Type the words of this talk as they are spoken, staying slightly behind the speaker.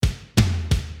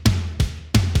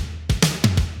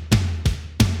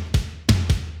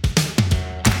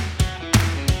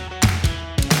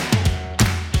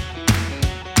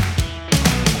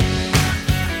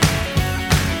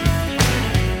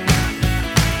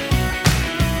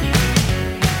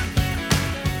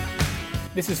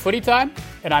This is Footy Time,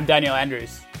 and I'm Daniel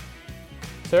Andrews.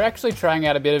 So we're actually trying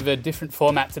out a bit of a different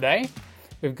format today.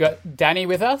 We've got Danny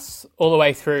with us all the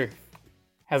way through.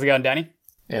 How's it going, Danny?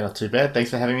 Yeah, not too bad. Thanks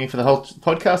for having me for the whole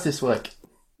podcast this week.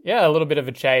 Yeah, a little bit of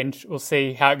a change. We'll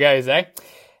see how it goes, eh?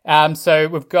 So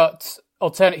we've got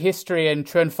alternate history and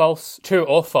true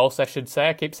or false, I should say.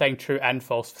 I keep saying true and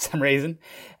false for some reason.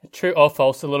 True or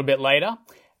false a little bit later.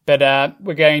 But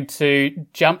we're going to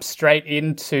jump straight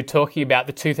into talking about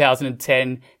the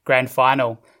 2010 Grand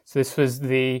Final. So this was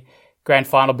the Grand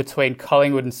Final between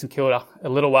Collingwood and St Kilda a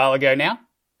little while ago now.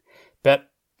 But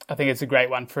I think it's a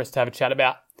great one for us to have a chat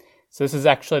about. So this is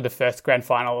actually the first Grand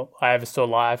Final I ever saw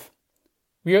live.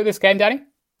 Were you at this game, Danny?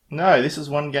 No, this was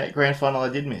one Grand Final I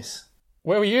did miss.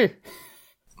 Where were you?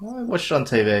 I watched it on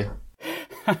TV.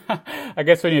 I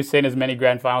guess when you've seen as many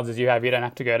Grand Finals as you have, you don't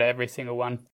have to go to every single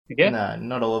one. Again? No,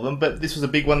 not all of them, but this was a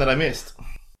big one that I missed.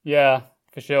 Yeah,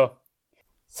 for sure.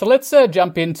 So let's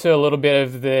jump into a little bit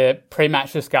of the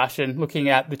pre-match discussion, looking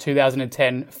at the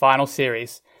 2010 final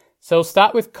series. So we'll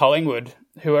start with Collingwood,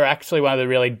 who are actually one of the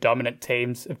really dominant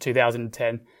teams of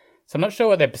 2010. So I'm not sure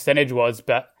what their percentage was,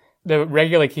 but they were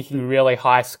regularly kicking really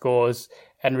high scores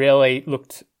and really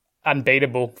looked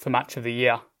unbeatable for much of the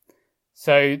year.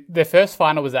 So their first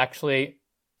final was actually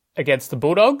against the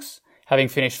Bulldogs, having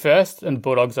finished first, and the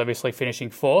Bulldogs obviously finishing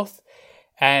fourth.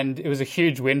 And it was a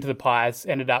huge win to the Pies,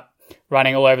 ended up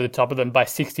running all over the top of them by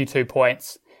 62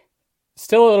 points.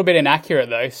 Still a little bit inaccurate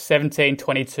though, 17,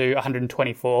 22,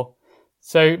 124.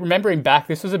 So remembering back,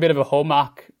 this was a bit of a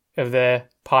hallmark of the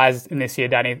Pies in this year,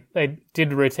 Danny. They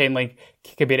did routinely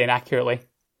kick a bit inaccurately.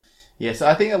 Yes,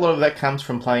 I think a lot of that comes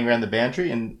from playing around the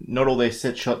boundary, and not all their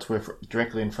set shots were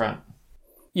directly in front.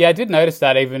 Yeah, I did notice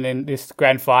that even in this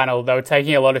grand final, they were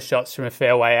taking a lot of shots from a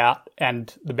fair way out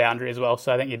and the boundary as well.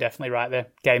 So I think you're definitely right there.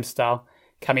 Game style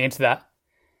coming into that.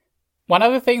 One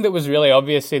other thing that was really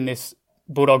obvious in this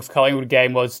Bulldogs-Collingwood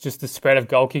game was just the spread of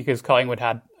goal kickers Collingwood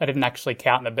had. I didn't actually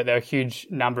count them, but there were a huge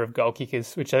number of goal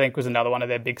kickers, which I think was another one of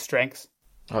their big strengths.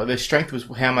 Oh, their strength was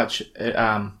how much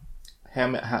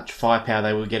firepower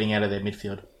they were getting out of their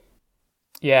midfield.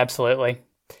 Yeah, absolutely.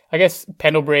 I guess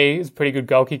Pendlebury is a pretty good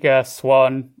goal kicker.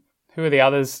 Swan. Who are the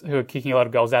others who are kicking a lot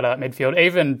of goals out of that midfield?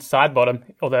 Even Sidebottom,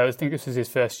 although I think this was his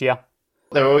first year.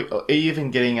 They were even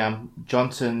getting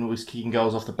Johnson was kicking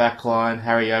goals off the back line.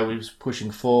 Harry O was pushing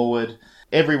forward.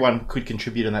 Everyone could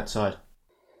contribute on that side.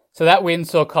 So that win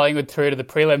saw Collingwood through to the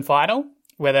prelim final,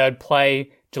 where they would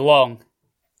play Geelong.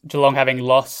 Geelong having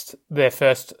lost their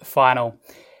first final.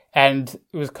 And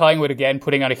it was Collingwood again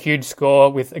putting on a huge score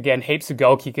with, again, heaps of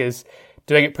goal kickers,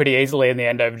 doing it pretty easily in the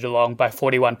end over Geelong by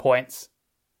 41 points.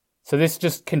 So this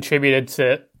just contributed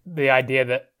to the idea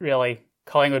that really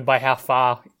Collingwood, by how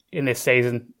far in this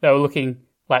season, they were looking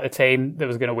like the team that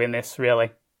was going to win this, really.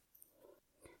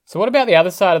 So what about the other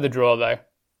side of the draw, though?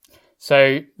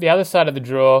 So the other side of the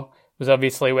draw was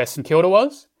obviously where St Kilda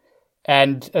was.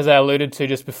 And as I alluded to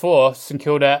just before, St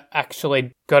Kilda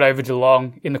actually got over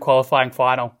Geelong in the qualifying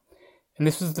final. And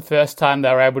this was the first time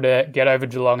they were able to get over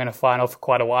Geelong in a final for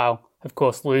quite a while. Of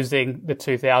course, losing the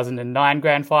 2009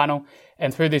 Grand Final.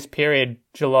 And through this period,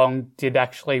 Geelong did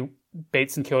actually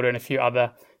beat St Kilda in a few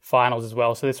other finals as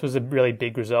well. So this was a really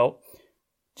big result.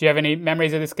 Do you have any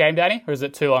memories of this game, Danny? Or is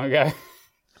it too long ago?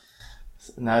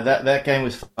 No, that game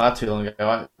was far too long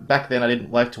ago. Back then, I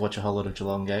didn't like to watch a whole lot of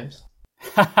Geelong games.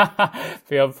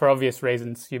 For obvious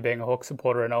reasons, you being a Hawk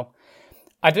supporter and all.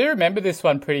 I do remember this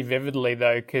one pretty vividly,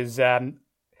 though, because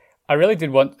I really did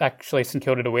want actually St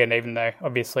Kilda to win, even though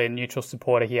obviously a neutral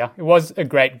supporter here. It was a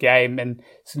great game, and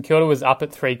St Kilda was up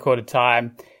at three-quarter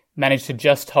time, managed to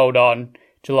just hold on.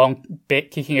 Geelong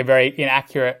kicking a very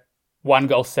inaccurate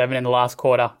 1-7 in the last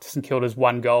quarter to St Kilda's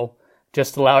 1 goal,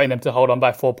 just allowing them to hold on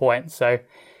by 4 points. So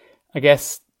I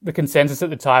guess the consensus at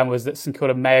the time was that St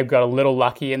Kilda may have got a little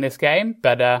lucky in this game,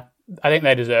 but I think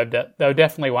they deserved it. They were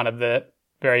definitely one of the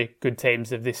very good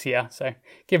teams of this year, so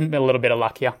give them a little bit of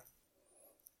luck here.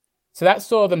 So that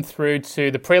saw them through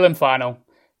to the prelim final,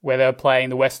 where they were playing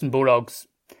the Western Bulldogs.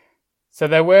 So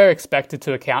they were expected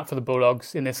to account for the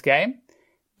Bulldogs in this game,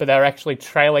 but they were actually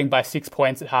trailing by 6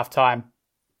 points at half-time.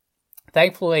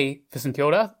 Thankfully for St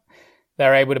Kilda, they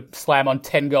were able to slam on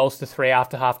 10 goals to 3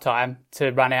 after half-time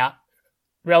to run out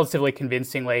relatively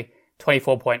convincingly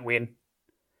 24-point win.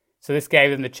 So this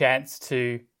gave them the chance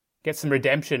to get some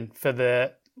redemption for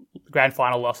the grand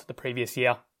final loss of the previous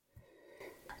year.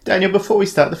 Daniel, before we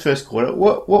start the first quarter,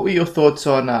 what were your thoughts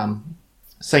on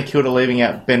St Kilda leaving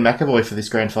out Ben McAvoy for this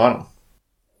grand final?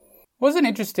 It was an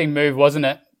interesting move, wasn't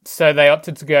it? So they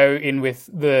opted to go in with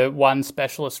the one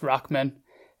specialist ruckman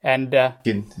and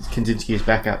Kaczynski's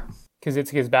backup.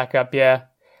 Kaczynski's backup, yeah.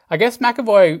 I guess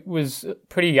McAvoy was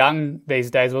pretty young these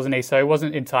days, wasn't he? So he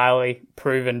wasn't entirely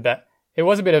proven, but it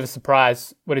was a bit of a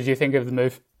surprise. What did you think of the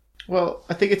move? Well,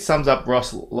 I think it sums up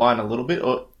Ross Lyon a little bit,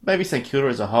 or maybe St Kilda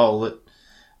as a whole, that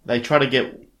they try to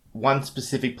get one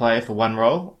specific player for one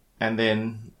role, and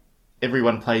then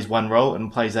everyone plays one role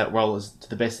and plays that role as to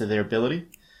the best of their ability,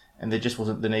 and there just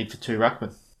wasn't the need for two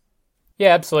ruckmen.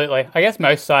 Yeah, absolutely. I guess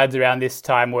most sides around this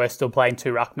time were still playing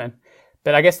two ruckmen.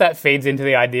 But I guess that feeds into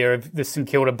the idea of the St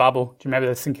Kilda bubble. Do you remember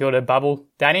the St Kilda bubble,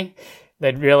 Danny?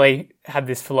 They'd really had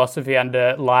this philosophy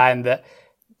under Lyon that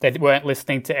they weren't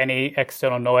listening to any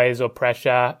external noise or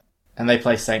pressure. And they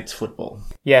play Saints football.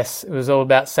 Yes, it was all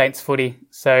about Saints footy.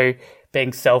 So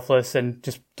being selfless and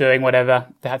just doing whatever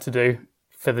they had to do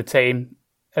for the team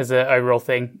as an overall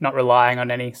thing, not relying on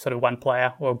any sort of one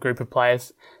player or group of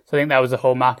players. So I think that was a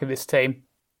hallmark of this team.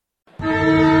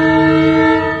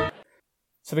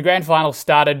 So the grand final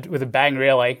started with a bang,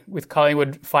 really, with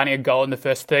Collingwood finding a goal in the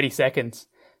first 30 seconds.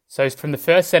 So from the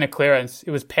first centre clearance,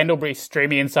 it was Pendlebury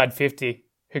streaming inside 50,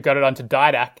 who got it onto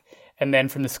Didak, and then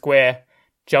from the square,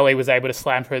 Jolly was able to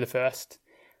slam through the first.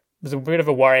 It was a bit of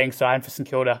a worrying sign for St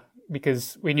Kilda,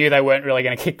 because we knew they weren't really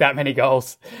going to kick that many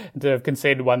goals, and to have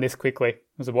conceded one this quickly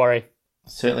was a worry.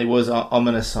 Certainly was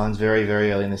ominous signs very,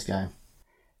 very early in this game.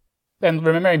 And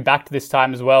remembering back to this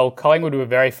time as well, Collingwood were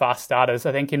very fast starters.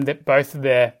 I think in both of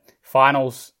their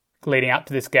finals leading up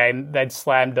to this game, they'd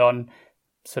slammed on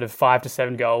sort of 5 to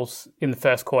 7 goals in the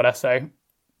first quarter. So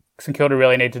St Kilda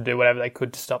really needed to do whatever they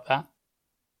could to stop that.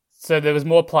 So there was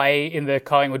more play in the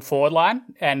Collingwood forward line,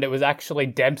 and it was actually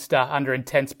Dempster under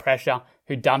intense pressure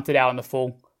who dumped it out on the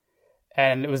full.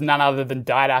 And it was none other than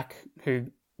Didak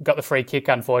who got the free kick,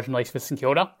 unfortunately, for St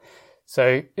Kilda.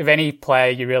 So if any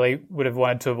player you really would have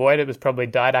wanted to avoid, it was probably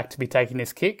Didak to be taking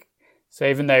this kick. So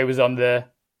even though he was on the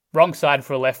wrong side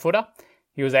for a left footer,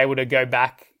 he was able to go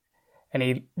back and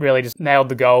he really just nailed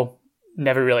the goal.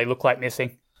 Never really looked like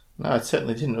missing. No, it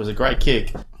certainly didn't. It was a great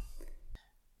kick.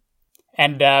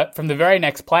 And from the very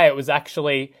next play, it was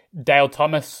actually Dale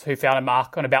Thomas who found a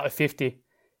mark on about the 50.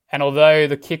 And although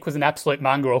the kick was an absolute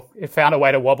mongrel, it found a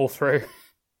way to wobble through.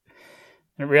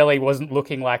 And it really wasn't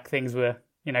looking like things were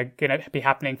going to be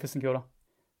happening for St Kilda.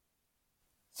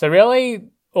 So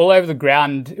really, all over the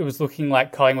ground, it was looking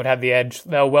like Collingwood had the edge.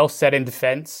 They were well set in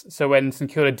defence, so when St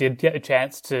Kilda did get a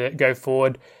chance to go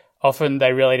forward, often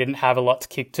they really didn't have a lot to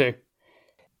kick to.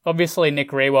 Obviously, Nick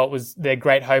Riewoldt was their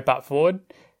great hope up forward,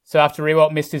 so after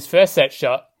Riewoldt missed his first set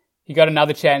shot, he got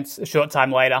another chance a short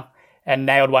time later and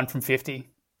nailed one from 50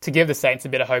 to give the Saints a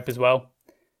bit of hope as well.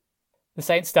 The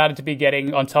Saints started to be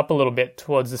getting on top a little bit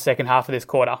towards the second half of this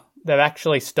quarter. They've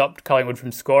actually stopped Collingwood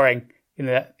from scoring in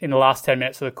the last 10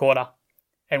 minutes of the quarter.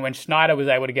 And when Schneider was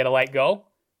able to get a late goal,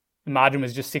 the margin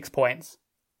was just 6 points.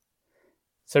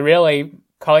 So really,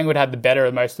 Collingwood had the better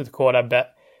of most of the quarter,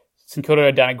 but St Kilda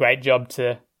had done a great job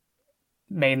to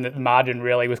mean that the margin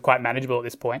really was quite manageable at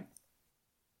this point.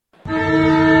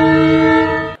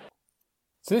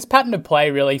 So this pattern of play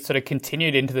really sort of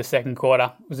continued into the second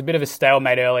quarter. It was a bit of a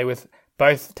stalemate early with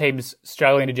both teams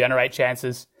struggling to generate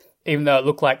chances, even though it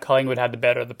looked like Collingwood had the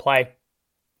better of the play.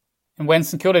 And when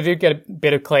St Kilda did get a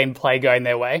bit of clean play going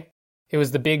their way, it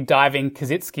was the big diving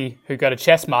Kazitsky who got a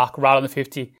chest mark right on the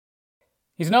 50.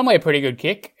 He's normally a pretty good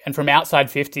kick, and from outside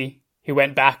 50, he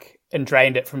went back and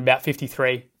drained it from about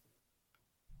 53.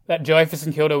 That joy for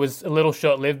St Kilda was a little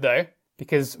short-lived though,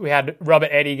 because we had Robert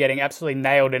Eddy getting absolutely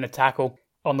nailed in a tackle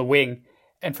on the wing,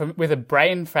 and with a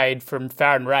brain fade from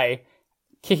Farron Ray,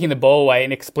 kicking the ball away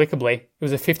inexplicably. It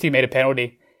was a 50-metre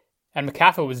penalty, and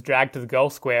McCaffrey was dragged to the goal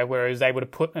square where he was able to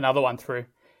put another one through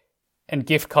and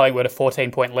gift Collingwood a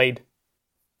 14-point lead.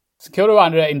 St Kilda were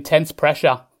under intense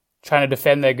pressure trying to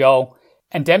defend their goal,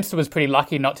 and Dempster was pretty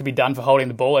lucky not to be done for holding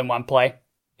the ball in one play.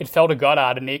 It fell to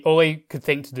Goddard, and all he could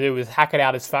think to do was hack it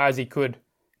out as far as he could.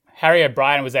 Harry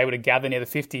O'Brien was able to gather near the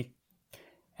 50,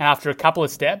 and after a couple of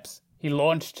steps, he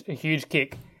launched a huge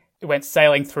kick. It went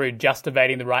sailing through, just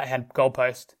evading the right-hand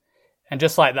goalpost. And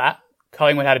just like that,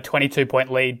 Collingwood had a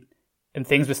 22-point lead, and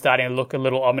things were starting to look a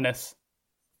little ominous.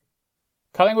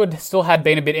 Collingwood still had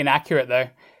been a bit inaccurate though,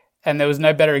 and there was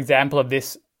no better example of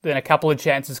this than a couple of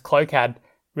chances Cloke had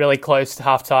really close to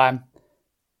half-time.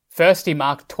 First, he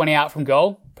marked 20 out from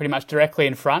goal, pretty much directly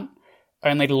in front,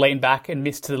 only to lean back and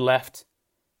miss to the left.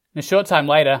 And a short time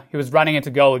later, he was running into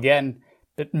goal again,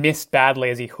 but missed badly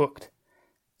as he hooked.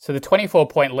 So the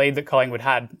 24-point lead that Collingwood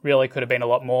had really could have been a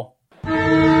lot more.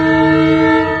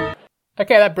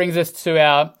 Okay, that brings us to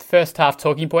our first half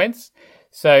talking points.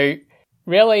 So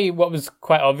really what was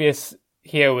quite obvious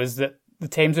here was that the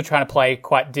teams were trying to play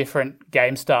quite different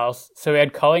game styles. So we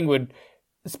had Collingwood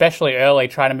especially early,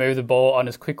 trying to move the ball on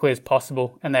as quickly as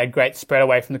possible, and they had great spread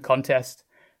away from the contest.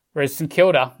 Whereas St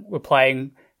Kilda were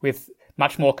playing with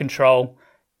much more control,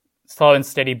 slow and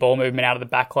steady ball movement out of the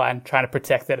back line, trying to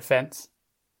protect their defence.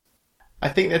 I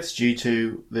think that's due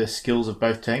to the skills of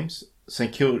both teams.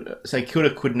 St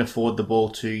Kilda couldn't afford the ball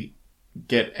to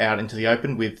get out into the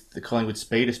open with the Collingwood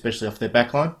speed, especially off their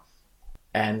back line.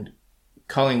 And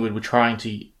Collingwood were trying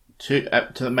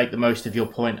to make the most of your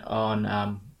point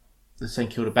on the St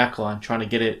Kilda backline, trying to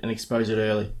get it and expose it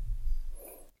early.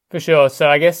 For sure. So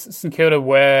I guess St Kilda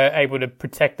were able to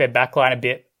protect their backline a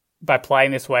bit by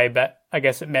playing this way, but I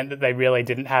guess it meant that they really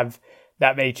didn't have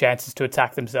that many chances to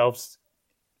attack themselves.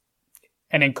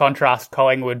 And in contrast,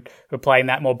 Collingwood were playing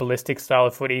that more ballistic style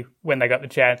of footy. When they got the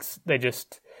chance, they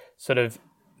just sort of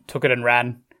took it and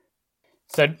ran.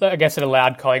 So I guess it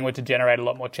allowed Collingwood to generate a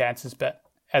lot more chances, but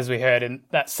as we heard in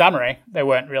that summary, they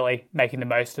weren't really making the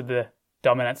most of the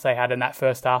dominance they had in that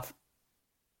first half.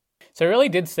 So it really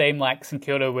did seem like St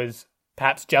Kilda was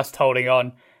perhaps just holding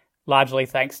on, largely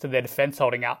thanks to their defence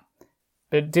holding up.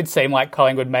 But it did seem like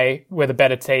Collingwood were the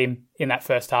better team in that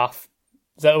first half.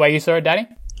 Is that the way you saw it, Danny?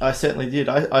 I certainly did.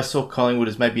 I saw Collingwood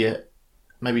as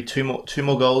maybe two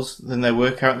more goals than they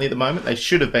were currently at the moment. They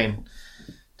should have been.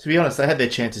 To be honest, they had their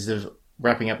chances of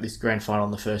wrapping up this grand final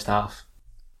in the first half.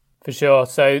 For sure.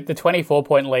 So the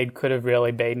 24-point lead could have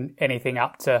really been anything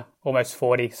up to almost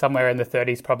 40. Somewhere in the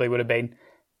 30s probably would have been,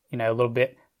 a little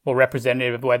bit more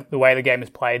representative of the way the game is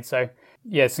played. So,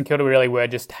 yeah, St Kilda really were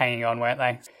just hanging on, weren't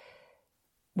they?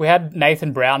 We had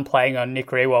Nathan Brown playing on Nick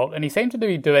Riewoldt, and he seemed to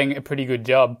be doing a pretty good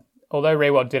job. Although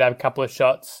Riewoldt did have a couple of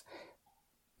shots,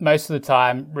 most of the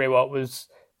time Riewoldt was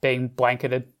being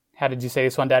blanketed. How did you see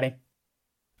this one, Danny?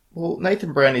 Well,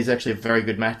 Nathan Brown is actually a very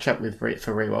good matchup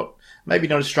for Riewoldt. Maybe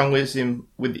not as strong as him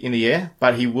in the air,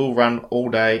 but he will run all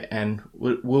day and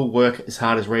will work as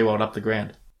hard as Riewoldt up the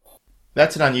ground.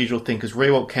 That's an unusual thing because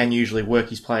Riewoldt can usually work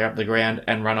his player up the ground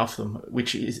and run off them,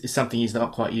 which is something he's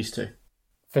not quite used to.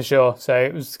 For sure. So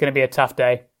it was going to be a tough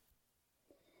day.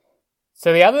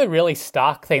 So the other really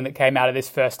stark thing that came out of this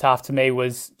first half to me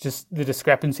was just the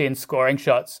discrepancy in scoring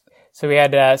shots. So we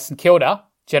had St Kilda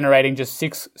generating just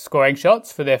 6 scoring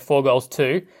shots for their 4 goals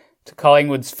to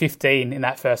Collingwood's 15 in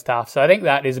that first half. So I think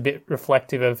that is a bit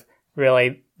reflective of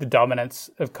really the dominance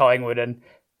of Collingwood. And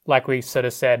like we sort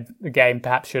of said, the game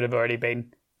perhaps should have already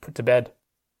been put to bed.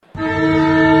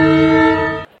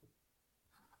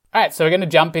 All right, so we're going to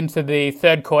jump into the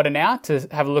third quarter now to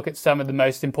have a look at some of the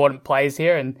most important plays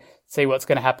here and see what's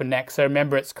going to happen next. So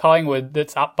remember, it's Collingwood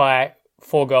that's up by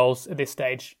 4 goals at this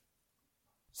stage.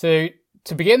 So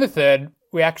to begin the third,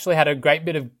 we actually had a great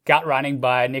bit of gut running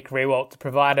by Nick Riewoldt to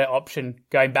provide an option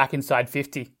going back inside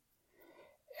 50.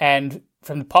 And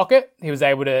from the pocket, he was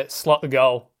able to slot the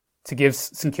goal to give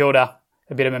St Kilda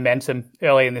a bit of momentum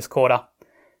early in this quarter.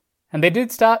 And they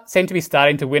did seem to be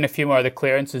starting to win a few more of the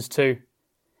clearances too.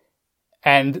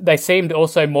 And they seemed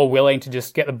also more willing to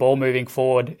just get the ball moving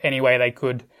forward any way they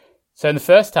could. So in the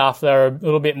first half, they were a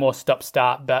little bit more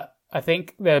stop-start, but I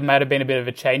think there might have been a bit of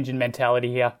a change in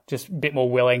mentality here, just a bit more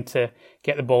willing to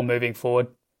get the ball moving forward.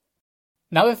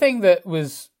 Another thing that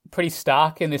was pretty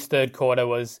stark in this third quarter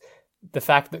was the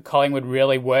fact that Collingwood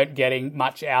really weren't getting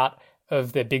much out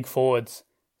of their big forwards.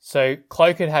 So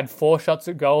Cloke had 4 shots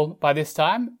at goal by this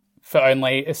time for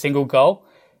only a single goal,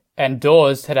 and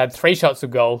Dawes had 3 shots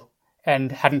at goal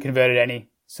and hadn't converted any.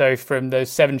 So from those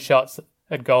 7 shots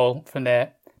at goal from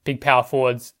their big power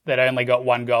forwards, they'd only got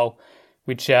 1 goal,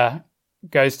 which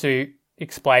goes to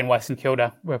explain why St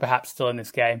Kilda were perhaps still in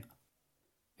this game.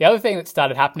 The other thing that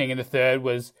started happening in the third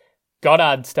was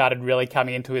Goddard started really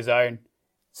coming into his own.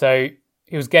 So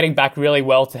he was getting back really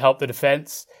well to help the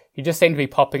defence. He just seemed to be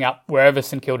popping up wherever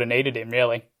St Kilda needed him,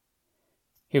 really.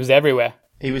 He was everywhere.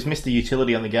 He was Mr.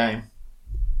 Utility on the game.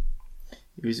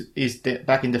 He's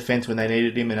back in defence when they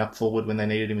needed him and up forward when they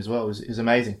needed him as well. It was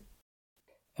amazing.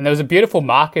 And there was a beautiful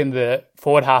mark in the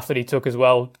forward half that he took as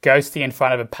well, ghosting in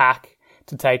front of a pack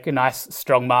to take a nice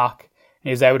strong mark. And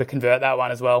he was able to convert that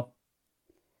one as well.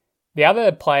 The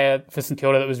other player for St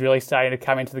Kilda that was really starting to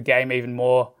come into the game even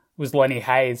more was Lenny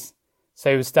Hayes.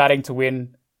 So he was starting to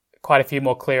win quite a few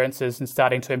more clearances and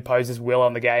starting to impose his will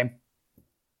on the game.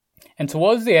 And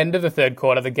towards the end of the third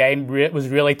quarter, the game was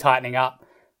really tightening up.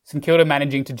 St Kilda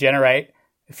managing to generate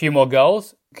a few more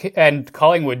goals and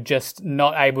Collingwood just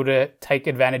not able to take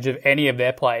advantage of any of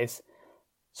their plays.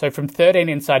 So from 13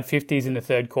 inside 50s in the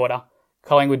third quarter,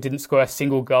 Collingwood didn't score a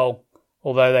single goal,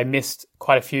 although they missed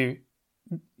quite a few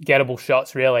gettable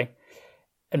shots, really.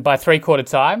 And by three-quarter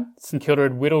time, St Kilda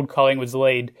had whittled Collingwood's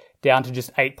lead down to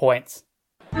just 8 points.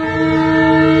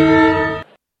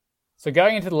 So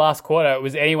going into the last quarter, it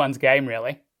was anyone's game,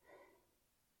 really.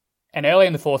 And early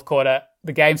in the fourth quarter,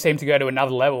 the game seemed to go to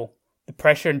another level. The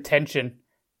pressure and tension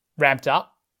ramped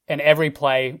up, and every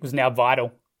play was now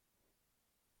vital.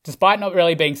 Despite not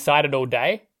really being sighted all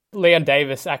day, Leon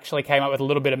Davis actually came up with a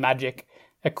little bit of magic.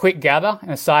 A quick gather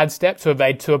and a sidestep to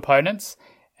evade two opponents,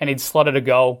 and he'd slotted a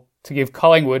goal to give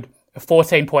Collingwood a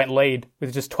 14-point lead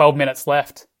with just 12 minutes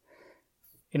left.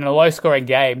 In a low-scoring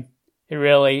game, it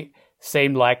really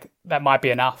seemed like that might be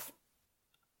enough.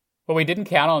 What we didn't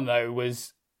count on, though,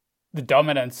 was the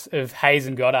dominance of Hayes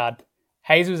and Goddard.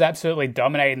 Hayes was absolutely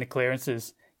dominating the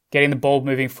clearances, getting the ball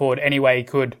moving forward any way he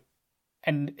could.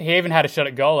 And he even had a shot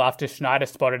at goal after Schneider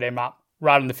spotted him up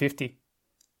right on the 50.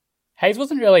 Hayes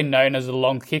wasn't really known as a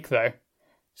long kick, though,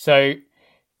 so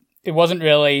it wasn't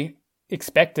really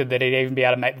expected that he'd even be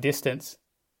able to make the distance.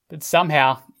 But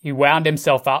somehow, he wound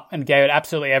himself up and gave it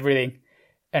absolutely everything,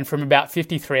 and from about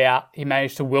 53 out, he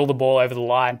managed to will the ball over the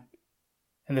line.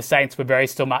 And the Saints were very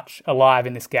still much alive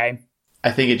in this game.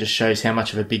 I think it just shows how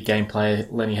much of a big game player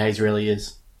Lenny Hayes really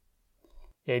is.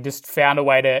 Yeah, he just found a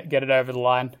way to get it over the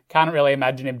line. Can't really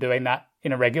imagine him doing that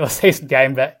in a regular season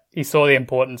game, but he saw the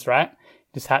importance, right?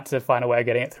 Just had to find a way of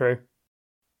getting it through.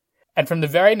 And from the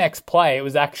very next play, it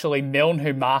was actually Milne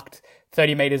who marked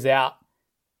 30 metres out,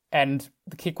 and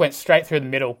the kick went straight through the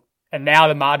middle. And now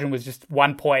the margin was just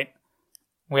 1 point.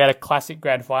 We had a classic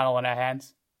grand final on our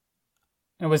hands.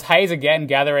 And it was Hayes again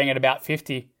gathering at about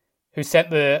 50, who sent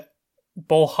the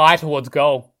ball high towards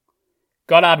goal.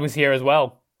 Goddard was here as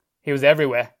well. He was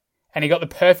everywhere. And he got the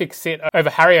perfect sit over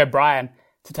Harry O'Brien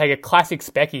to take a classic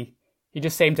specky. He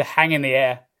just seemed to hang in the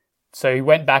air. So he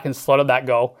went back and slotted that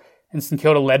goal, and St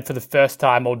Kilda led for the first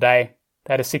time all day.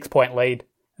 They had a 6-point lead.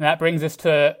 And that brings us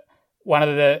to one of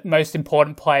the most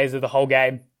important plays of the whole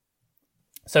game.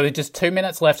 So with just 2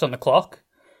 minutes left on the clock,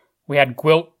 we had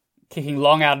Gwilt kicking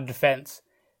long out of defence,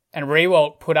 and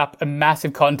Riewoldt put up a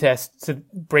massive contest to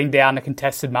bring down a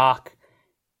contested mark.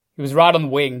 He was right on the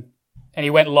wing, and he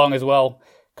went long as well.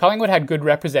 Collingwood had good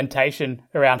representation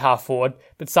around half forward,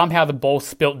 but somehow the ball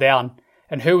spilt down.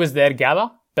 And who was there to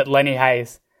gather but Lenny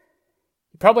Hayes?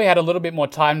 He probably had a little bit more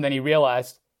time than he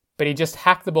realised, but he just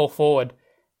hacked the ball forward,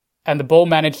 and the ball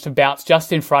managed to bounce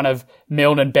just in front of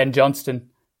Milne and Ben Johnston,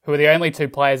 who were the only two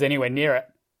players anywhere near it.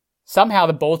 Somehow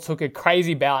the ball took a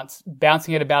crazy bounce,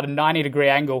 bouncing at about a 90-degree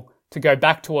angle to go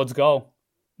back towards goal.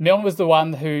 Milne was the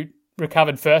one who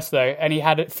recovered first, though, and he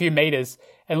had a few metres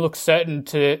and looked certain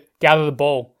to gather the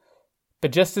ball.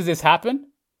 But just as this happened,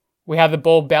 we had the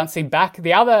ball bouncing back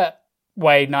the other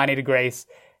way 90 degrees,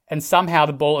 and somehow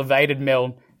the ball evaded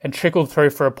Milne and trickled through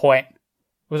for a point.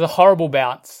 It was a horrible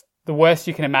bounce, the worst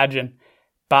you can imagine,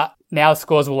 but now the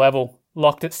scores were level,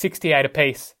 locked at 68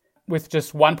 apiece, with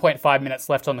just 1.5 minutes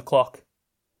left on the clock.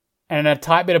 And in a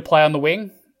tight bit of play on the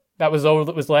wing, that was all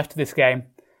that was left of this game,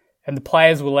 and the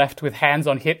players were left with hands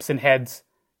on hips and heads,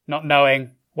 not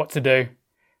knowing what to do,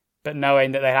 but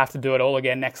knowing that they have to do it all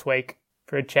again next week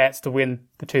for a chance to win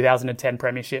the 2010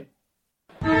 Premiership.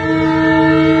 So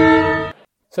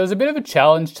it was a bit of a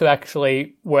challenge to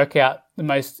actually work out the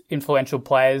most influential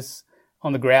players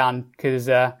on the ground because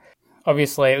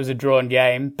obviously it was a drawn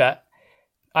game, but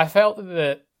I felt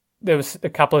that there was a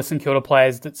couple of St Kilda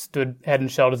players that stood head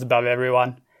and shoulders above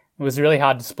everyone. It was really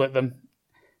hard to split them.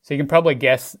 So you can probably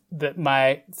guess that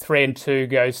my 3 and 2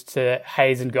 goes to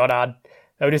Hayes and Goddard.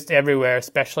 They were just everywhere,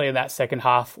 especially in that second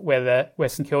half where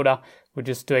St Kilda were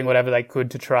just doing whatever they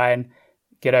could to try and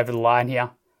get over the line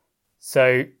here.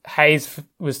 So Hayes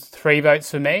was 3 votes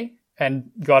for me,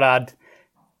 and Goddard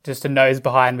just a nose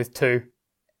behind with 2.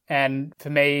 And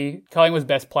for me, Collingwood's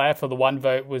best player for the 1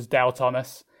 vote was Dale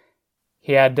Thomas.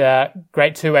 He had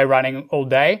great two-way running all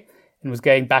day and was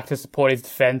getting back to support his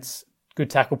defence,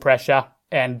 good tackle pressure,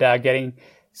 and getting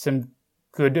some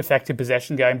good effective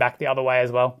possession going back the other way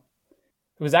as well.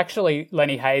 It was actually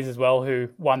Lenny Hayes as well who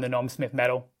won the Norm Smith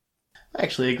medal. I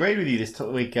actually agreed with you this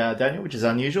week, Daniel, which is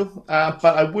unusual. But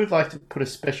I would like to put a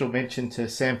special mention to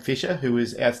Sam Fisher, who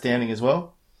was outstanding as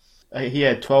well. He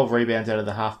had 12 rebounds out of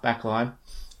the half back line,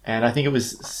 and I think it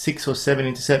was 6 or 7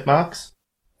 intercept marks.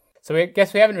 So I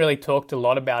guess we haven't really talked a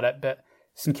lot about it, but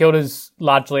St Kilda's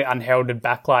largely unheralded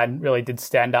backline really did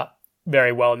stand up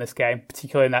very well in this game,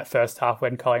 particularly in that first half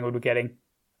when Collingwood were getting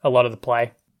a lot of the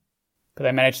play. But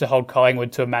they managed to hold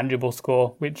Collingwood to a manageable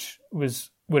score, which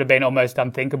would have been almost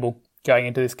unthinkable going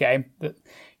into this game, that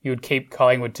you would keep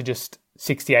Collingwood to just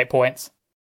 68 points.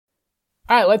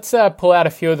 All right, let's pull out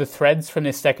a few of the threads from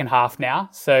this second half now.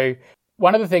 So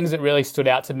one of the things that really stood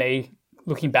out to me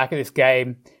looking back at this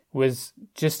game was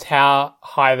just how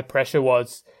high the pressure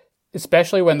was.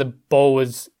 especially when the ball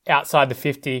was outside the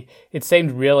 50, it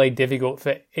seemed really difficult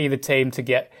for either team to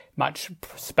get much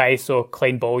space or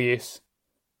clean ball use.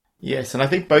 Yes, and I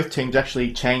think both teams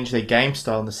actually changed their game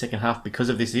style in the second half because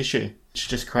of this issue. It's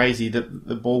just crazy that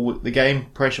the game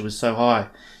pressure was so high,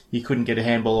 you couldn't get a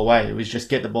handball away. It was just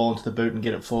get the ball into the boot and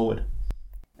get it forward.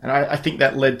 And I think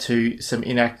that led to some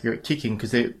inaccurate kicking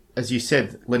because, as you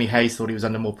said, Lenny Hayes thought he was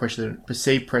under more pressure.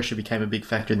 Perceived pressure became a big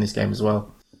factor in this game as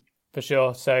well. For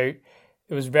sure. So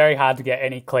it was very hard to get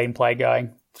any clean play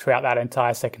going throughout that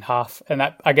entire second half. And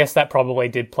I guess that probably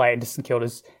did play into St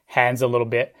Kilda's hands a little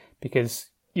bit because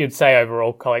you'd say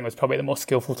overall Collingwood was probably the more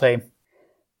skillful team.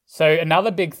 So another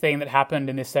big thing that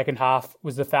happened in this second half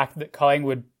was the fact that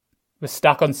Collingwood was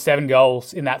stuck on 7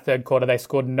 goals in that third quarter. They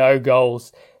scored no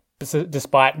goals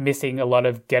despite missing a lot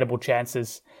of gettable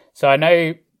chances. So I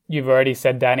know you've already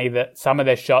said, Danny, that some of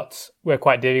their shots were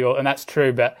quite difficult, and that's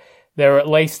true, but there were at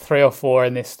least 3 or 4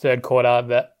 in this third quarter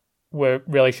that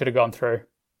really should have gone through.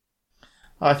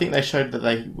 I think they showed that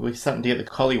they were starting to get the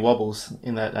collie wobbles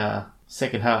in that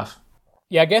second half.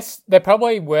 Yeah, I guess they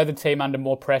probably were the team under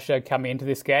more pressure coming into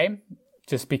this game,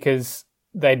 just because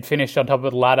they'd finished on top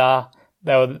of the ladder.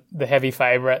 They were the heavy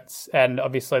favourites, and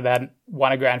obviously they hadn't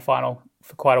won a grand final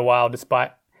for quite a while,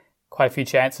 despite quite a few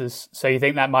chances. So you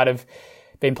think that might have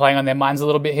been playing on their minds a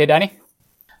little bit here, Danny?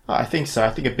 I think so.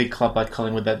 I think a big club like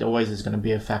Collingwood, that always is going to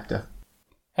be a factor.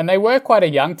 And they were quite a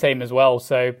young team as well,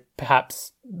 so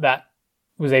perhaps that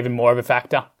was even more of a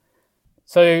factor.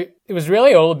 So it was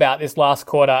really all about this last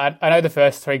quarter. I know the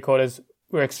first 3 quarters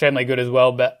were extremely good as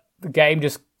well, but the game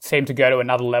just seemed to go to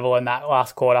another level in that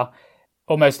last quarter.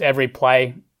 Almost every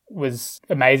play was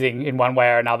amazing in one way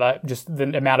or another. Just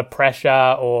the amount of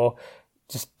pressure or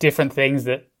just different things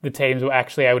that the teams were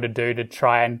actually able to do to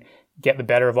try and get the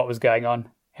better of what was going on.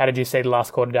 How did you see the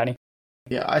last quarter, Danny?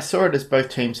 Yeah, I saw it as both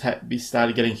teams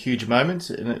started getting huge moments.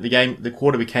 And the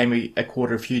quarter became a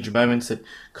quarter of huge moments. That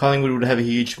Collingwood would have a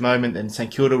huge moment, and St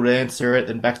Kilda would answer it,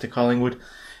 then back to Collingwood.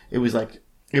 It was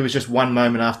just one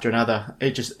moment after another.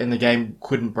 And the game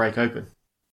couldn't break open.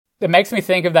 It makes me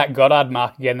think of that Goddard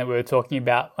mark again that we were talking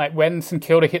about. Like when St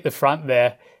Kilda hit the front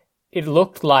there, it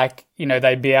looked like,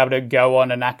 they'd be able to go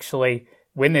on and actually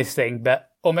win this thing, but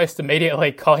almost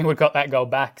immediately Collingwood got that goal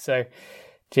back. So,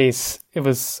 geez, it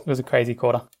was a crazy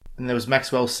quarter. And there was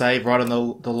Maxwell's save right on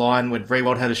the line when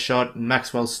Rewald had a shot and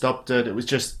Maxwell stopped it. It was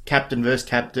just captain versus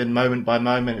captain, moment by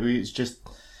moment.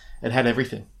 It had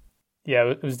everything. Yeah,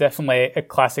 it was definitely a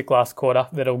classic last quarter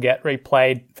that'll get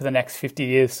replayed for the next 50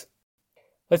 years.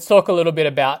 Let's talk a little bit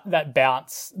about that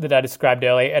bounce that I described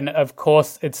earlier. And of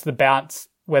course, it's the bounce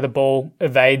where the ball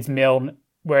evades Milne,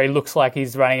 where he looks like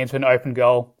he's running into an open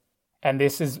goal. And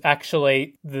this is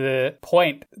actually the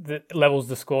point that levels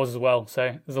the scores as well.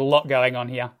 So there's a lot going on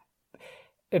here.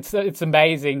 It's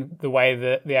amazing the way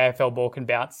that the AFL ball can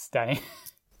bounce, Danny.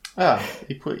 You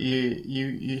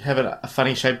have a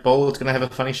funny shaped ball, it's going to have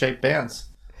a funny shaped bounce.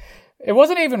 It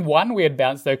wasn't even one weird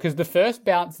bounce though, because the first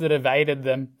bounce that evaded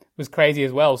them was crazy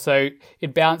as well. So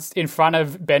it bounced in front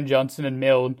of Ben Johnson and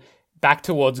Milne back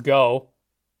towards goal,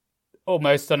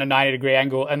 almost on a 90-degree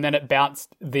angle, and then it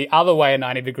bounced the other way a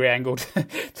 90-degree angle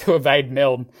to evade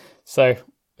Milne. So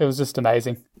it was just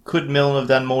amazing. Could Milne have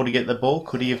done more to get the ball?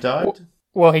 Could he have dived?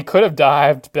 Well, he could have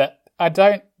dived, but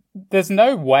there's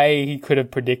no way he could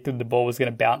have predicted the ball was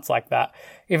going to bounce like that.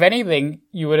 If anything,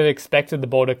 you would have expected the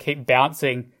ball to keep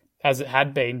bouncing as it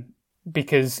had been,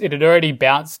 because it had already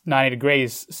bounced 90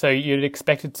 degrees, so you'd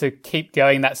expect it to keep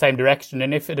going that same direction.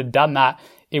 And if it had done that,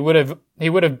 he would have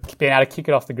been able to kick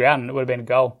it off the ground and it would have been a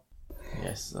goal.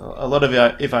 Yes, a lot of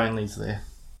if-onlys there.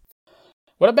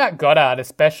 What about Goddard,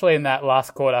 especially in that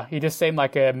last quarter? He just seemed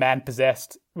like a man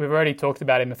possessed. We've already talked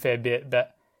about him a fair bit,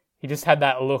 but he just had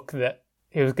that look that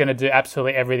he was going to do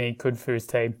absolutely everything he could for his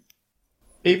team.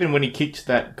 Even when he kicked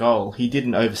that goal, he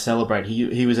didn't over-celebrate.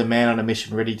 He was a man on a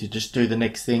mission, ready to just do the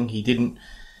next thing.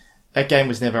 That game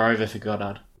was never over for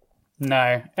Goddard.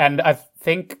 No, and I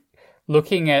think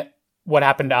looking at what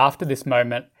happened after this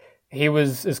moment, he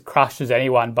was as crushed as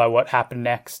anyone by what happened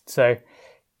next. So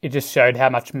it just showed how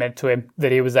much it meant to him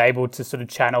that he was able to sort of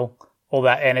channel all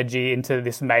that energy into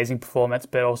this amazing performance,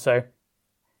 but also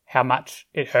how much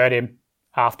it hurt him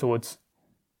afterwards.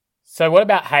 So what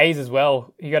about Hayes as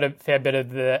well? He got a fair bit of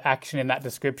the action in that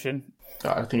description.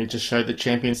 I think it just showed that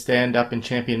champions stand up in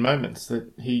champion moments. That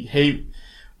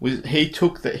he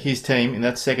took his team in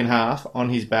that second half on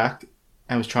his back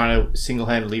and was trying to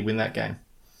single-handedly win that game.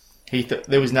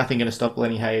 There was nothing going to stop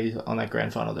Lenny Hayes on that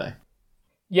grand final day.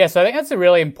 Yes, I think that's a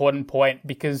really important point,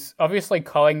 because obviously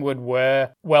Collingwood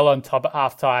were well on top at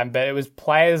halftime, but it was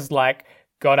players like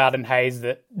Goddard and Hayes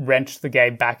that wrenched the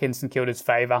game back in St Kilda's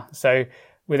favour. So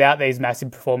without these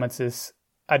massive performances,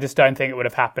 I just don't think it would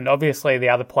have happened. Obviously, the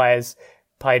other players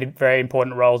played very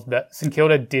important roles, but St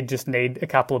Kilda did just need a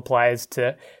couple of players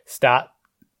to start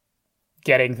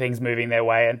getting things moving their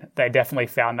way, and they definitely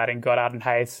found that in Goddard and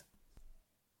Hayes.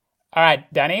 All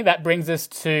right, Danny, that brings us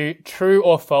to true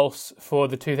or false for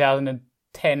the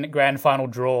 2010 grand final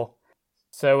draw.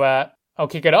 So I'll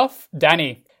kick it off.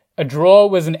 Danny, a draw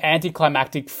was an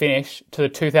anticlimactic finish to the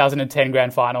 2010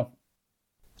 grand final.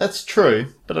 That's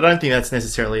true, but I don't think that's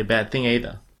necessarily a bad thing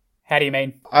either. How do you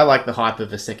mean? I like the hype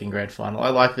of a second grand final. I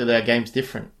like that our game's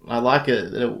different. I like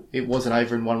it that it wasn't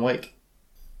over in 1 week.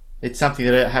 It's something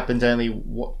that happened only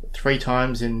 3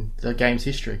 times in the game's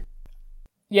history.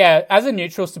 Yeah, as a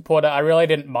neutral supporter, I really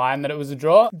didn't mind that it was a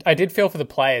draw. I did feel for the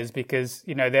players because,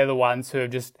 you know, they're the ones who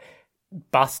have just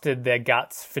busted their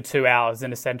guts for 2 hours,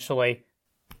 and essentially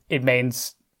it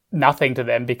means nothing to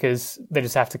them because they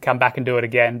just have to come back and do it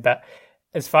again. But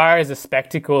as far as a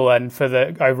spectacle and for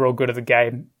the overall good of the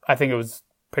game, I think it was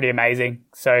pretty amazing.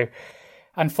 So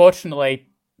unfortunately,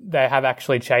 they have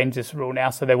actually changed this rule now,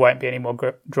 so there won't be any more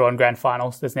drawn grand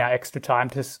finals. There's now extra time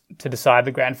to decide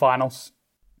the grand finals.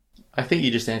 I think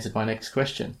you just answered my next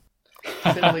question.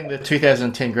 Settling the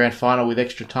 2010 grand final with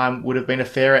extra time would have been a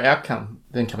fairer outcome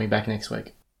than coming back next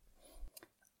week.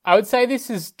 I would say this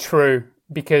is true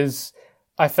because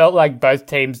I felt like both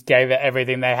teams gave it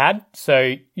everything they had.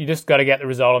 So you just got to get the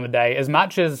result on the day. As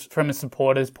much as from a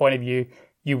supporter's point of view,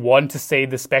 you want to see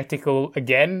the spectacle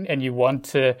again and you want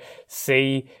to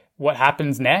see what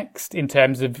happens next in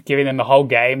terms of giving them a whole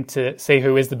game to see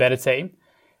who is the better team.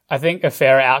 I think a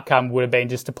fairer outcome would have been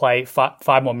just to play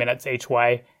 5 more minutes each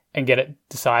way and get it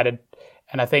decided.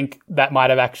 And I think that might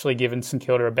have actually given St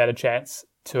Kilda a better chance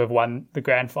to have won the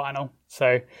grand final.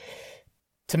 So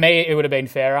to me, it would have been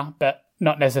fairer, but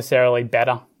not necessarily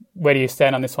better. Where do you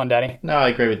stand on this one, Danny? No, I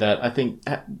agree with that. I think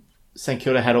St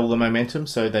Kilda had all the momentum,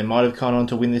 so they might have gone on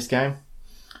to win this game.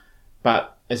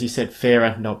 But as you said,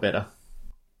 fairer, not better.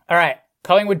 All right.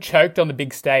 Collingwood choked on the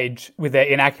big stage with their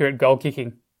inaccurate goal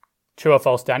kicking. True or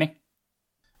false, Danny?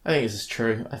 I think this is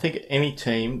true. I think any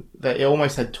team, they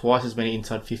almost had twice as many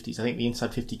inside 50s. I think the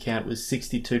inside 50 count was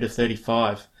 62 to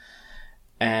 35.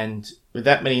 And with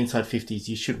that many inside 50s,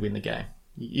 you should win the game.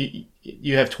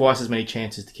 You have twice as many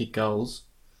chances to kick goals.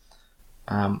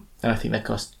 And I think that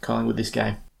cost Collingwood this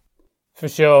game. For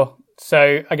sure.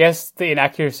 So I guess the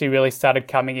inaccuracy really started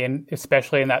coming in,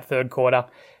 especially in that third quarter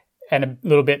and a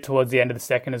little bit towards the end of the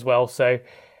second as well. So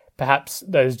perhaps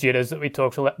those jitters that we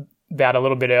talked about a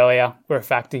little bit earlier were a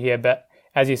factor here. But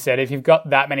as you said, if you've got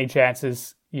that many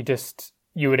chances,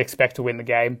 you would expect to win the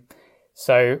game.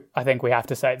 So I think we have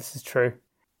to say this is true.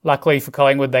 Luckily for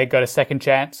Collingwood, they got a second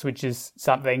chance, which is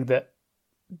something that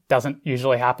doesn't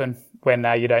usually happen when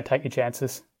you don't take your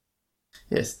chances.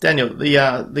 Yes, Daniel,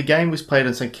 the game was played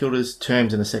on St Kilda's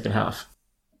terms in the second half.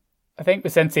 I think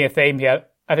we're sensing a theme here.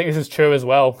 I think this is true as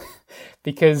well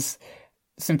because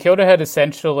St Kilda had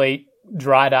essentially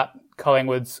dried up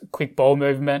Collingwood's quick ball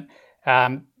movement.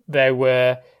 They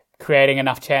were creating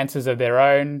enough chances of their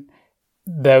own.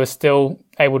 They were still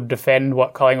able to defend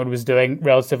what Collingwood was doing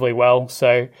relatively well.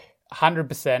 So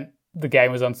 100% the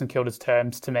game was on St Kilda's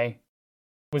terms to me.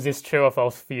 Was this true or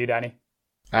false for you, Danny?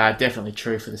 Definitely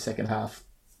true for the second half.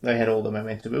 They had all the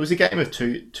momentum. It was a game of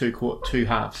two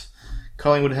halves.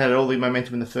 Collingwood had all the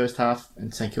momentum in the first half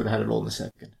and St Kilda had it all in the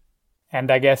second. And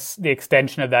I guess the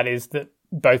extension of that is that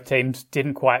both teams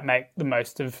didn't quite make the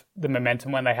most of the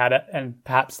momentum when they had it, and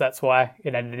perhaps that's why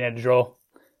it ended in a draw.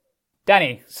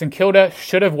 Danny, St Kilda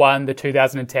should have won the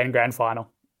 2010 grand final.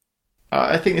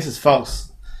 I think this is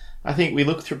false. I think we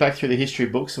look back through the history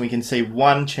books and we can see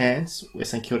one chance where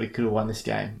St Kilda could have won this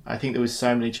game. I think there was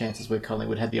so many chances where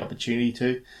Collingwood had the opportunity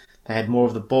to. They had more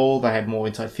of the ball, they had more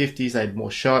inside 50s, they had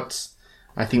more shots.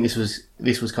 I think this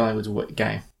was Collingwood's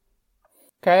game.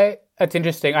 Okay, that's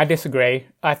interesting. I disagree.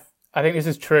 I think this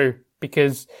is true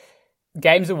because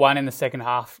games are won in the second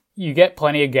half. You get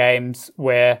plenty of games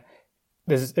where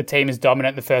a team is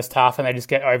dominant in the first half and they just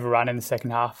get overrun in the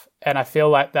second half. And I feel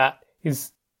like that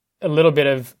is a little bit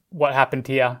of what happened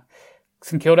here.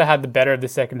 St Kilda had the better of the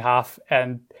second half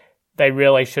and they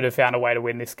really should have found a way to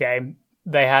win this game.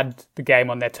 They had the game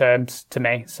on their terms to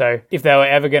me. So if they were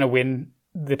ever going to win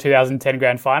the 2010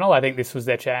 grand final, I think this was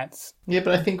their chance. Yeah,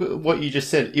 but I think what you just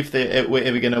said, if they were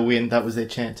ever going to win, that was their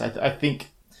chance. I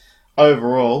think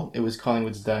overall, it was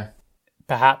Collingwood's day.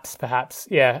 Perhaps.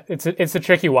 Yeah, it's a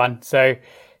tricky one. So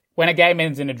when a game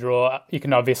ends in a draw, you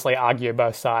can obviously argue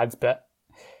both sides, but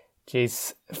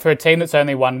geez, for a team that's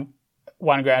only won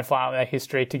one grand final in their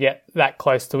history to get that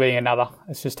close to winning another,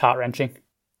 it's just heart-wrenching.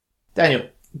 Daniel,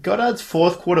 Goddard's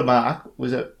fourth quarter mark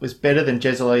was better than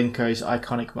Jesaulenko's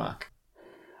iconic mark.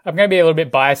 I'm going to be a little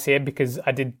bit biased here because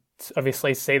I did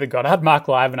obviously see the Goddard mark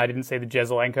live and I didn't see the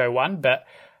Jesaulenko one, but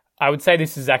I would say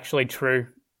this is actually true.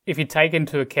 If you take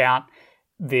into account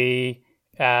the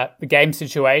game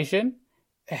situation,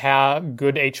 how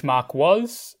good each mark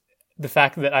was, the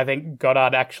fact that I think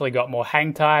Goddard actually got more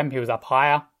hang time, he was up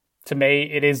higher. To me,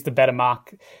 it is the better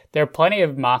mark. There are plenty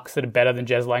of marks that are better than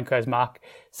Jesaulenko's mark.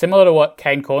 Similar to what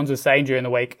Kane Corns was saying during the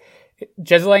week,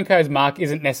 Jesaulenko's mark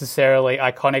isn't necessarily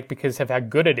iconic because of how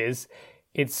good it is.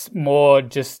 It's more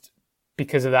just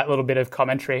because of that little bit of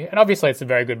commentary. And obviously it's a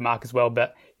very good mark as well,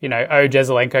 but, oh,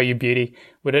 Jesaulenko, you beauty.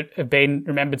 Would it have been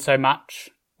remembered so much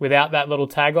without that little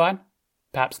tagline?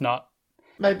 Perhaps not.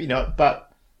 Maybe not,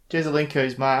 but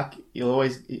Jesaulenko's mark,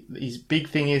 his big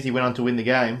thing is he went on to win the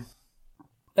game.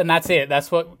 And that's it.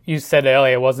 That's what you said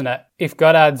earlier, wasn't it? If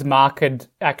Goddard's mark had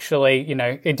actually,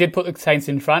 it did put the Saints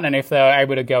in front, and if they were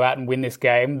able to go out and win this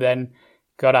game, then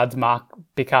Goddard's mark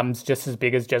becomes just as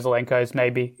big as Jesaulenko's,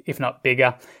 maybe, if not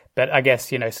bigger. But I guess,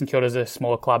 St Kilda's a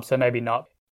smaller club, so maybe not.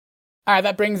 All right,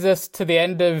 that brings us to the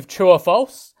end of True or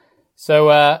False. So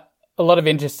a lot of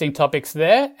interesting topics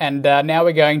there. And now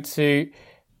we're going to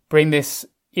bring this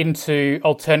into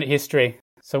alternate history.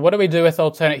 So what do we do with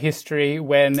alternate history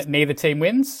when neither team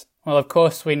wins? Well, of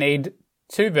course, we need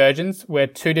two versions where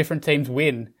two different teams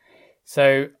win.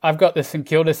 So I've got the St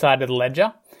Kilda side of the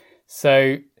ledger.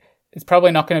 So it's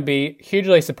probably not going to be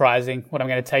hugely surprising what I'm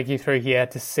going to take you through here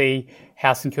to see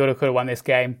how St Kilda could have won this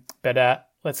game. But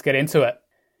let's get into it.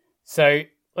 So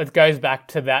it goes back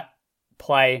to that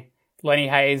play. Lenny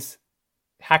Hayes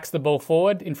hacks the ball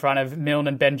forward in front of Milne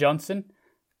and Ben Johnson.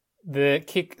 The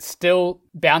kick still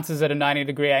bounces at a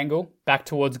 90-degree angle back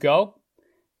towards goal.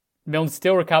 Milne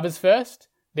still recovers first.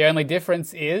 The only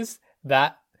difference is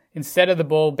that instead of the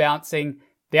ball bouncing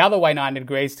the other way 90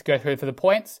 degrees to go through for the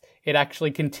points, it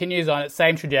actually continues on its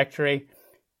same trajectory,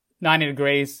 90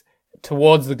 degrees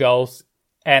towards the goals.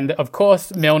 And of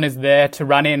course, Milne is there to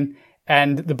run in,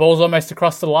 and the ball's almost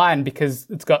across the line because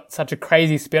it's got such a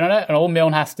crazy spin on it, and all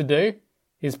Milne has to do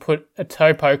is put a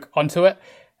toe poke onto it,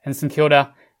 and St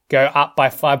Kilda go up by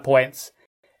 5 points.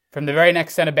 From the very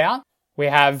next centre bounce, we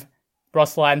have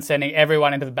Ross Lyon sending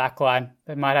everyone into the back line.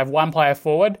 They might have one player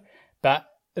forward, but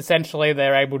essentially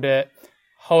they're able to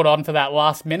hold on for that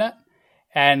last minute,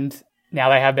 and now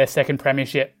they have their second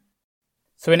premiership.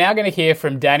 So we're now going to hear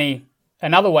from Danny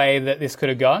another way that this could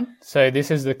have gone. So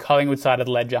this is the Collingwood side of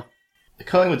the ledger. The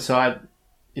Collingwood side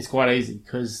is quite easy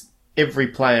because every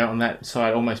player on that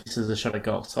side almost misses a shot at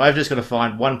goal. So I've just got to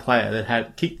find one player that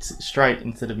had kicked straight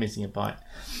instead of missing a bite.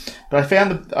 But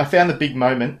I found the big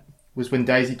moment was when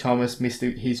Daisy Thomas missed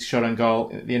his shot on goal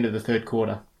at the end of the third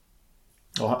quarter,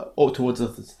 or towards the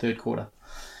third quarter.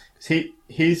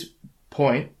 His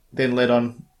point then led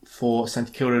on for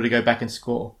St Kilda to go back and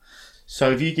score.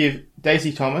 So if you give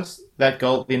Daisy Thomas that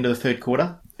goal at the end of the third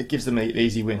quarter, it gives them an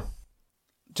easy win.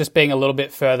 Just being a little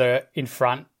bit further in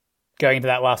front, going into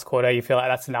that last quarter, you feel like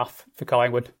that's enough for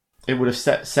Collingwood? It would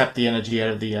have sapped the energy out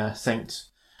of the Saints,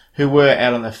 who were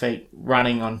out on their feet,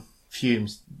 running on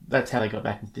fumes. That's how they got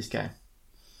back into this game.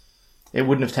 It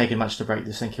wouldn't have taken much to break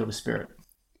the St Kilda spirit.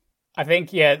 I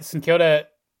think, St Kilda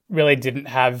really didn't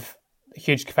have a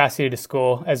huge capacity to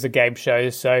score, as the game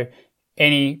shows, so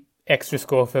any extra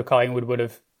score for Collingwood would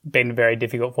have been very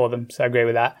difficult for them, so I agree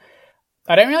with that.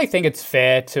 I don't really think it's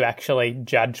fair to actually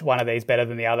judge one of these better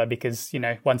than the other because,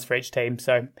 one's for each team.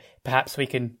 So perhaps we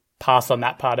can pass on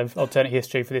that part of alternate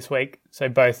history for this week. So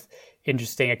both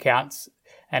interesting accounts.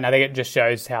 And I think it just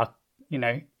shows how,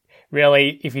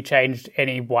 really if you changed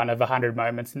any one of 100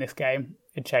 moments in this game,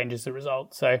 it changes the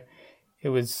result. So it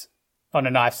was on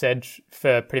a knife's edge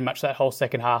for pretty much that whole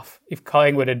second half. If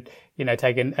Collingwood had,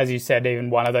 taken, as you said,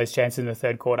 even one of those chances in the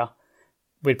third quarter,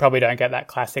 we probably don't get that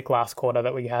classic last quarter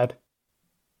that we had.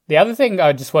 The other thing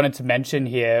I just wanted to mention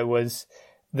here was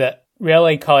that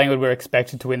really Collingwood were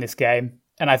expected to win this game.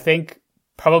 And I think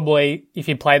probably if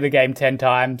you played the game 10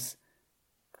 times,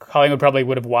 Collingwood probably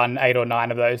would have won 8 or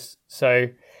 9 of those. So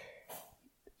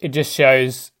it just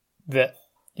shows that,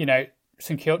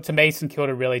 St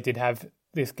Kilda really did have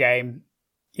this game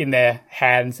in their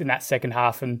hands in that second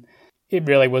half, and it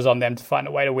really was on them to find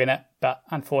a way to win it. But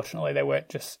unfortunately, they weren't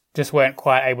just weren't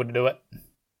quite able to do it.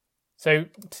 So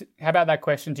how about that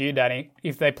question to you, Danny?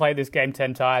 If they played this game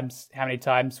 10 times, how many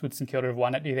times would St Kilda have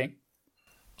won it, do you think?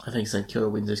 I think St Kilda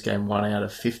wins this game 1 out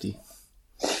of 50.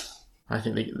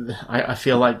 I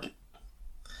feel like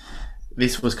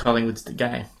this was Collingwood's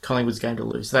game to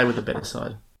lose. They were the better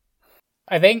side.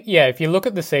 I think, if you look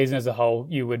at the season as a whole,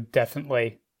 you would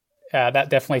definitely that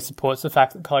definitely supports the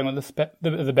fact that Collingwood was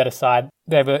the better side.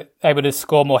 They were able to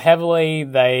score more heavily.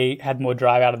 They had more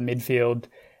drive out of the midfield.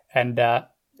 And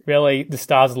really, the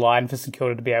stars aligned for St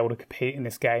Kilda to be able to compete in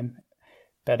this game.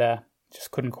 But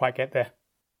just couldn't quite get there.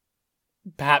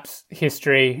 Perhaps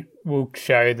history will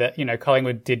show that,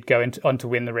 Collingwood did go on to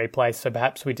win the replay. So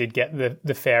perhaps we did get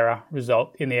the fairer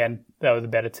result in the end. They were the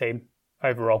better team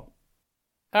overall.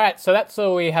 All right, so that's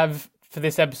all we have for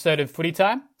this episode of Footy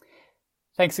Time.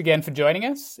 Thanks again for joining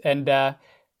us. And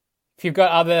if you've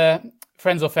got other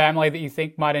friends or family that you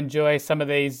think might enjoy some of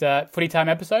these Footy Time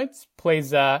episodes,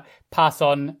 please pass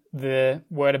on the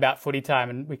word about Footy Time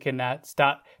and we can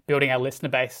start building our listener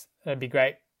base. That'd be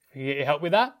great if you get your help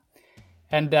with that.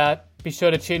 And be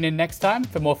sure to tune in next time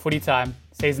for more Footy Time.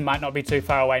 Season might not be too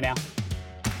far away now.